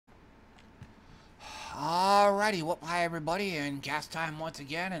Alrighty, well, hi everybody, and cast time once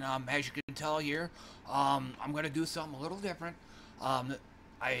again. And as you can tell here, I'm gonna do something a little different. Um,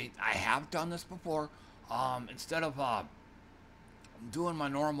 I have done this before. Instead of doing my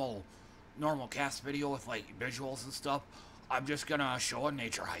normal cast video with like visuals and stuff, I'm just gonna show a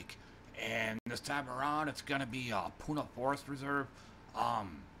nature hike. And this time around, it's gonna be Puna Forest Reserve.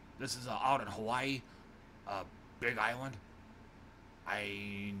 Um, this is out in Hawaii, Big Island.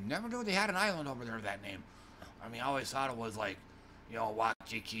 I never knew they had an island over there with that name. I mean, I always thought it was like,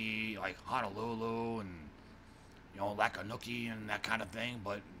 Waikiki, like Honolulu, and Lakanuki and that kind of thing.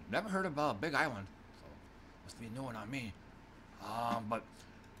 But never heard of Big Island, so must be a new one on me. But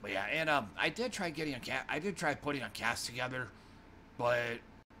yeah, and I did try getting a cat. I did try putting a cast together, but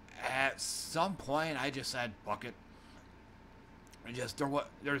at some point I just said, fuck it. And just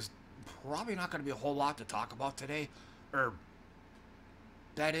there's probably not going to be a whole lot to talk about today, or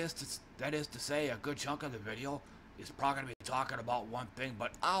that is to say, a good chunk of the video is probably going to be talking about one thing,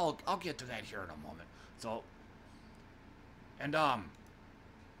 but I'll get to that here in a moment. So, and I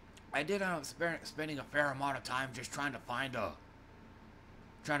did end up spending a fair amount of time just trying to find a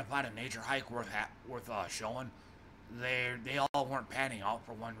nature hike worth showing. They all weren't panning out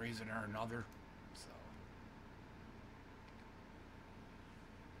for one reason or another. So.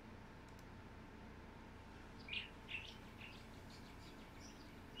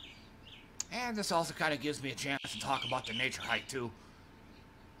 And this also kind of gives me a chance to talk about the nature hike too.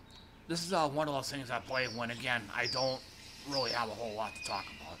 This is one of those things I play when, again, I don't really have a whole lot to talk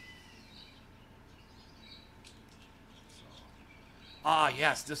about.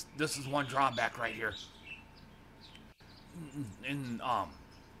 Yes, this is one drawback right here. In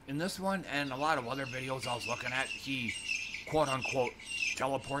this one and a lot of other videos I was looking at, he quote unquote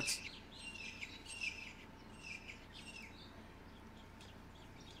teleports.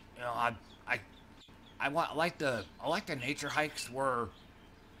 I like the nature hikes where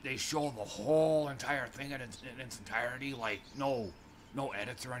they show the whole entire thing in its entirety, like no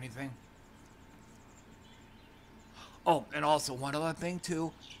edits or anything. Oh, and also one other thing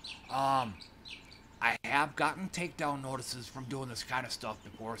too, I have gotten takedown notices from doing this kind of stuff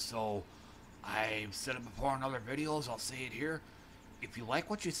before, so I've said it before in other videos. I'll say it here. If you like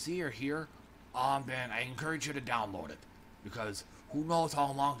what you see or hear, then I encourage you to download it, because who knows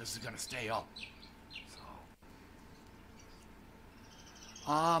how long this is gonna stay up.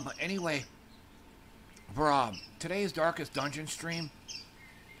 But anyway, for today's Darkest Dungeon stream,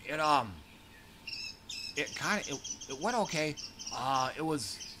 it it went okay. It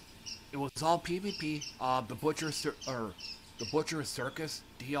was all PvP. The Butcher's Circus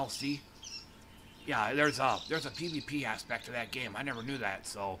DLC. Yeah, there's a PvP aspect to that game. I never knew that,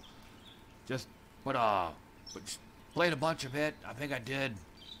 so but played a bunch of it. I think I did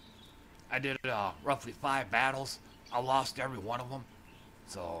roughly 5 battles. I lost every one of them.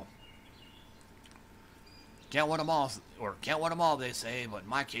 So, can't win them all, they say, but in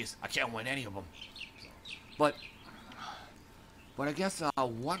my case, I can't win any of them. But I guess,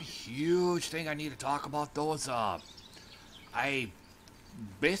 one huge thing I need to talk about, though, is, I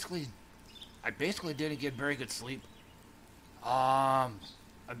basically didn't get very good sleep. I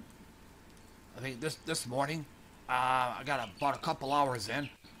think this morning, I got about a couple hours in,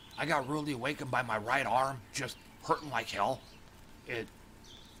 I got rudely awakened by my right arm, just hurting like hell.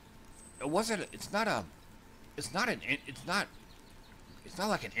 It's not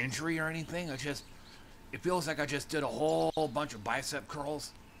like an injury or anything. It feels like I just did a whole bunch of bicep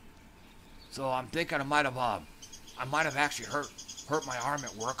curls. So I'm thinking I might have actually hurt my arm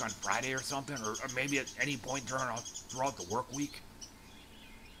at work on Friday or something, or maybe at any point throughout the work week.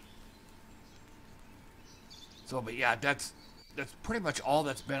 So, but yeah, that's pretty much all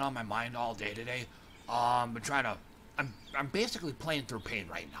that's been on my mind all day today. I'm basically playing through pain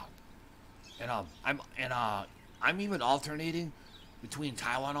right now. And I'm even alternating between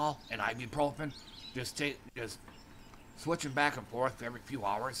Tylenol and ibuprofen, just switching back and forth every few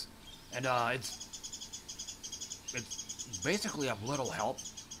hours, and it's basically of little help.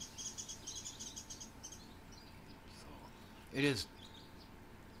 So it is.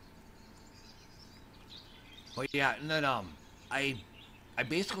 But yeah, and then I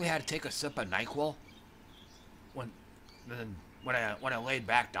basically had to take a sip of NyQuil when I laid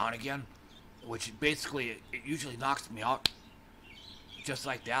back down again, which basically it usually knocks me out just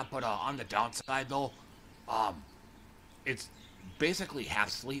like that. But on the downside though, it's basically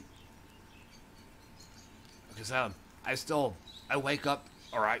half sleep, because I wake up,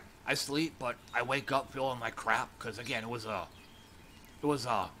 or I sleep, but I wake up feeling like crap, because again it was a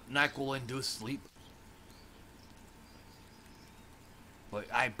NyQuil induced sleep.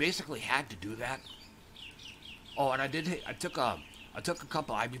 But I basically had to do that. Oh, and I took a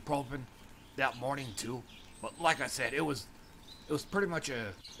couple ibuprofen that morning too. But like I said, it was pretty much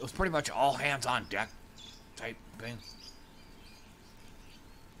all hands on deck type thing.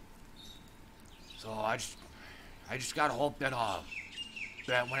 So I just gotta hope that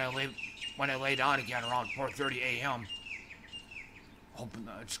that when I lay down again around 4:30 a.m. Hoping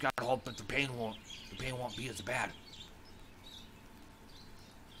I just gotta hope that the pain won't be as bad.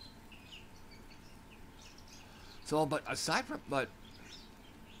 So, but aside from but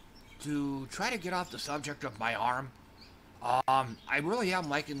to try to get off the subject of my arm, I really am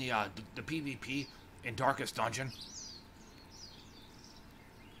liking the PvP in Darkest Dungeon,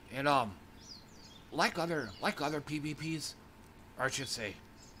 and like other PvPs, or I should say,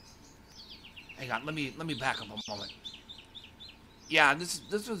 hang on, let me back up a moment. Yeah, this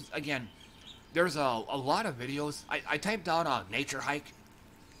was again. There's a lot of videos. I typed out a nature hike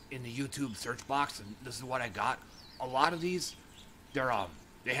in the YouTube search box, and this is what I got. A lot of these, they're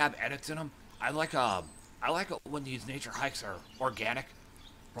they have edits in them. I like it when these nature hikes are organic,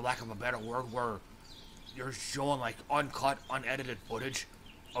 for lack of a better word, where you're showing like uncut, unedited footage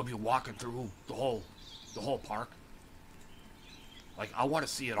of you walking through the whole park. Like I want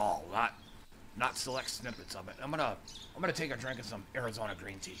to see it all, not select snippets of it. I'm gonna take a drink of some Arizona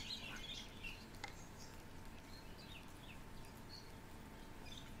green tea.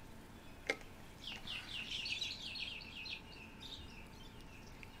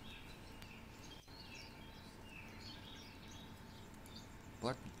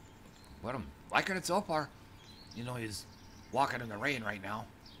 But I'm liking it so far. You know, he's walking in the rain right now.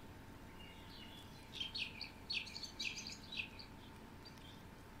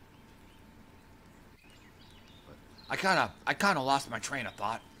 I kind of lost my train of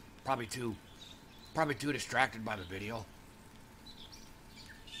thought. Probably probably too distracted by the video.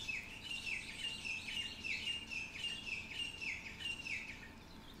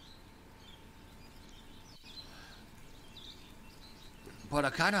 But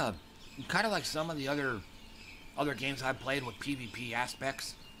kind of like some of the other games I've played with PvP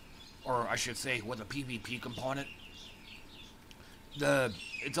aspects, or I should say with a PvP component.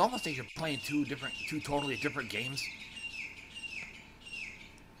 It's almost like you're playing two totally different games.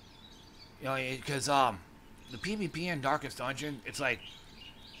 You know, because the PvP in Darkest Dungeon, it's like,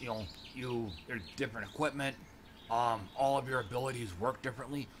 you know, there's different equipment. All of your abilities work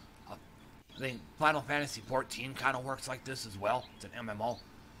differently. Uh, I think Final Fantasy 14 kind of works like this as well. It's an MMO.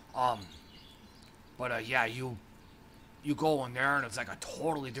 Um, but yeah, you go in there and it's like a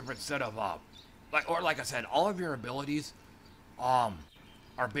totally different set of like I said, all of your abilities um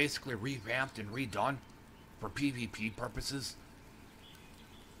are basically revamped and redone for PvP purposes.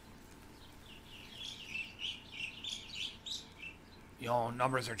 You know,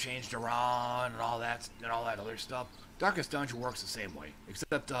 numbers are changed around and all that other stuff. Darkest Dungeon works the same way,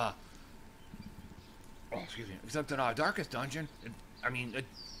 except oh, excuse me, except in Darkest Dungeon, I mean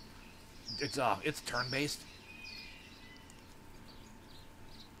it's turn-based,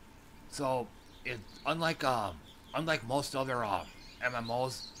 so it unlike most other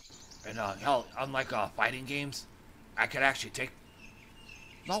MMOs and hell, unlike fighting games, I could actually take.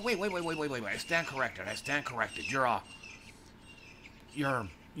 No, wait. I stand corrected.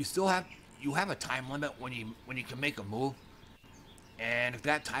 You still have you have a time limit when you can make a move, and if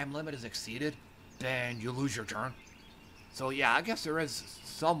that time limit is exceeded, then you lose your turn. So yeah, I guess there is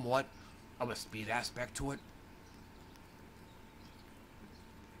somewhat of a speed aspect to it.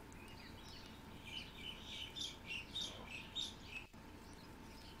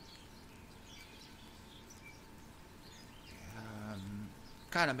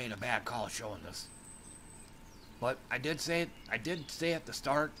 Kind of made a bad call showing this, but I did say at the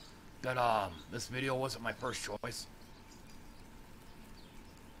start that this video wasn't my first choice.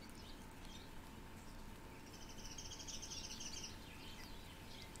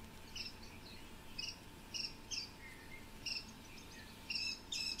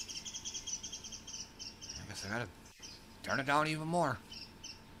 I guess I gotta turn it down even more.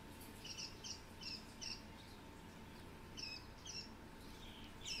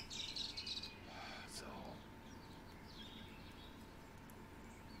 So,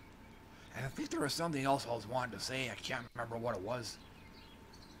 and I think there was something else I was wanting to say. I can't remember what it was.